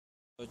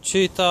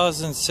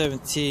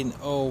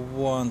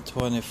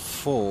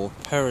2017-01-24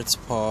 Perrett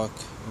Park,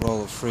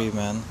 Roller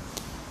Freeman.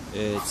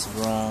 It's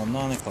around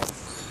 9 o'clock.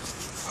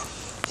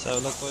 So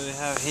look what we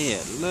have here.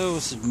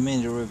 Loads of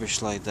mini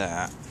rubbish like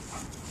that.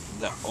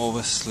 That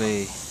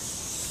obviously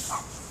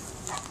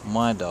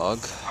my dog,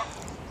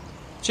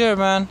 Gerry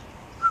man,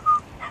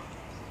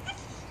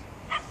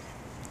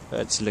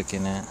 that's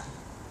looking at,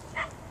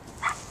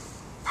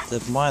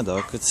 that my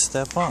dog could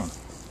step on.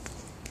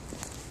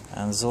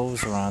 And it's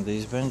always around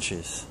these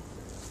benches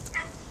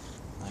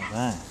like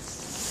that.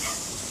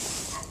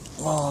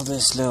 All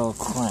this little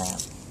crap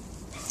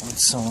that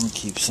someone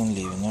keeps on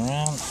leaving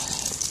around.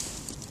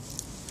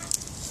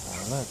 So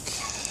look,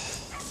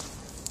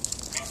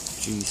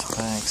 juice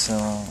packs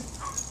on,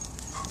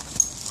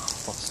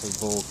 fossil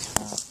ball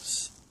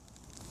caps.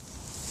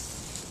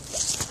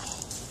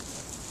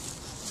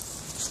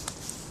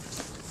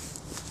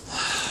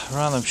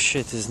 Random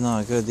shit is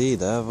not good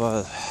either,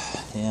 but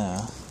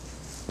yeah,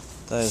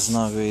 that is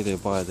not really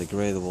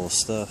biodegradable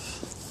stuff.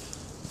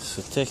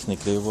 So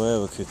technically,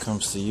 whoever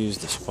comes to use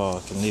this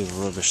park and leave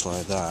rubbish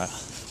like that,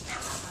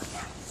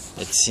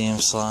 it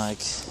seems like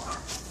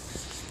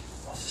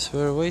it's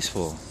very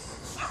wasteful.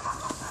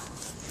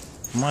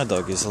 My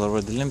dog is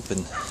already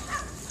limping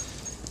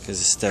because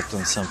he stepped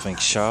on something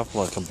sharp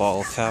like a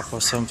bottle cap or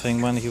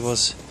something when he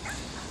was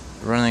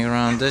running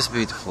around this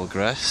beautiful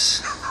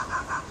grass.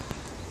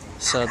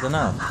 So I don't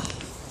know.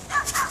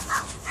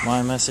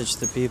 My message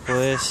to people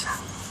is,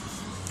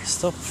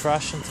 stop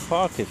trashing the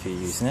park if you're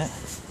using it,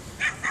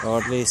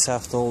 or at least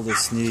after all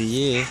this New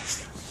Year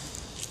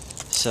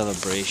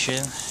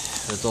celebration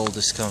with all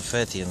this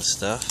confetti and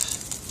stuff.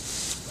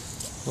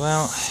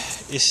 Well,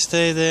 you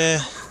stay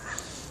there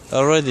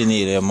already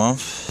nearly a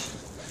month.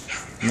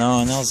 No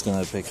one else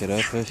gonna pick it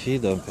up. If you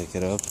don't pick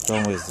it up,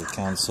 don't waste the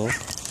council.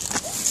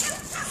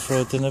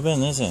 Throw it in the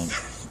bin, isn't it?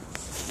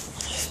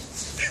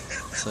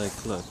 It's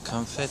like, look,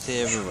 confetti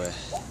everywhere.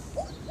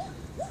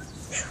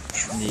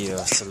 New Year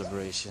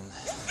celebration.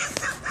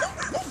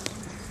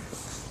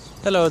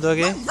 Hello,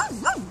 doggy.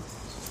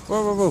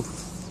 Whoa, whoa, whoa.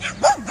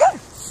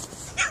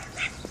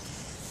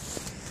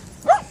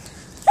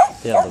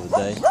 The end of the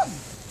day.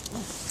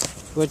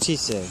 What'd she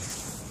say?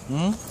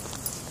 Hmm?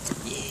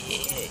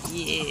 Yeah,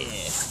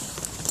 yeah.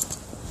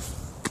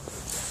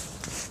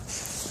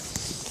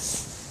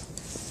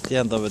 The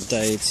end of the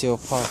day, it's your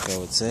park, I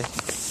would say.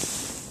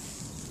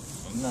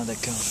 Another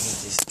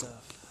confetti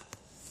stuff.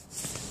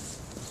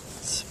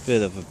 It's a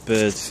bit of a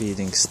bird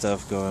feeding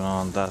stuff going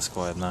on. That's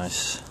quite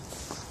nice.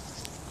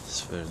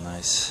 It's very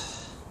nice.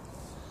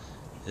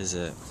 Is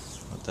it?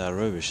 But that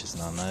rubbish is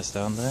not nice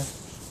down there.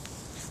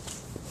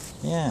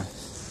 Yeah.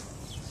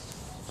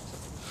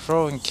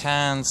 Throwing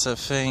cans, I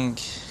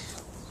think,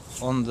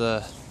 on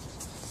the,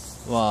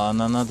 well,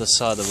 on another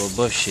side of the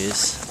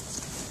bushes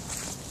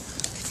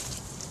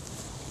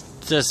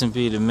doesn't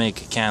really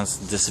make cans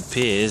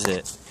disappear, is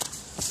it?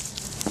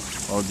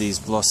 All these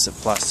plastic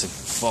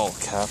ball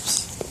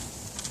caps.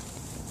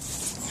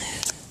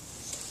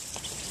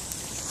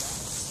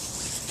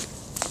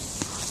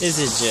 Is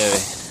it,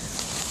 Gerry?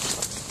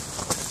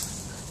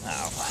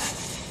 Ow.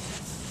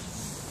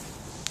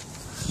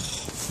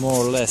 More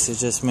or less, it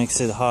just makes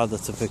it harder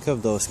to pick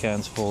up those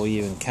cans for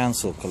even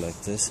cancel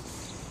collectors.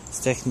 It's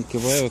technically,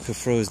 whoever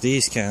throws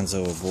these cans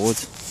overboard,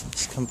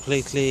 it's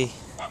completely,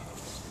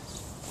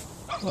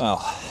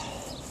 well,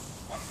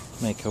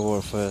 make a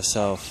word for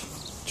yourself,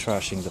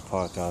 trashing the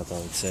park out, I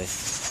would say.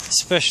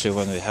 Especially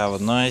when we have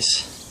a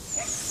nice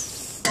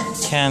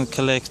can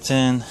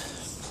collecting,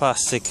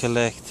 plastic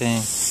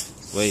collecting,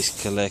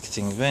 waste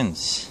collecting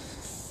bins.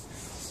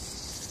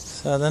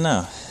 So I don't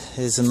know,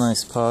 here's a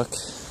nice park.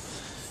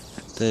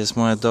 There's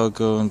my dog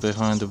going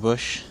behind the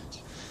bush.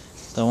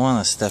 Don't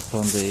want to step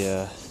on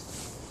the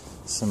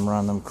some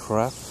random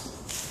crap.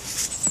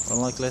 Or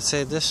like, let's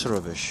say, this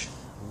rubbish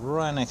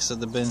right next to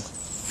the bin.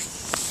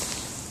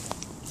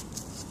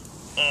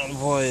 And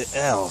what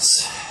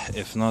else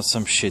if not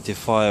some shitty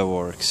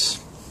fireworks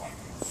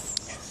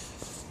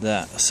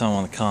that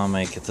someone can't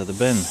make it to the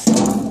bin?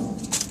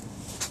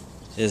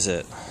 Is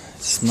it?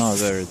 It's not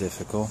very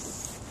difficult,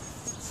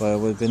 but it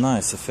would be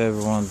nice if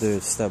everyone did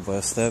it step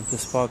by step.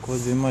 This park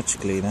would be much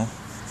cleaner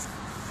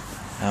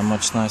and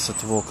much nicer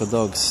to walk the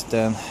dogs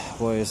than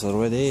what it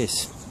already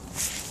is.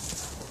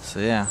 So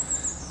yeah,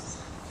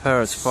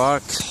 Perrett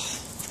Park,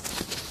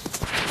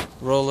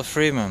 Roller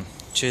Freeman,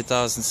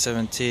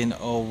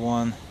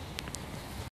 2017-01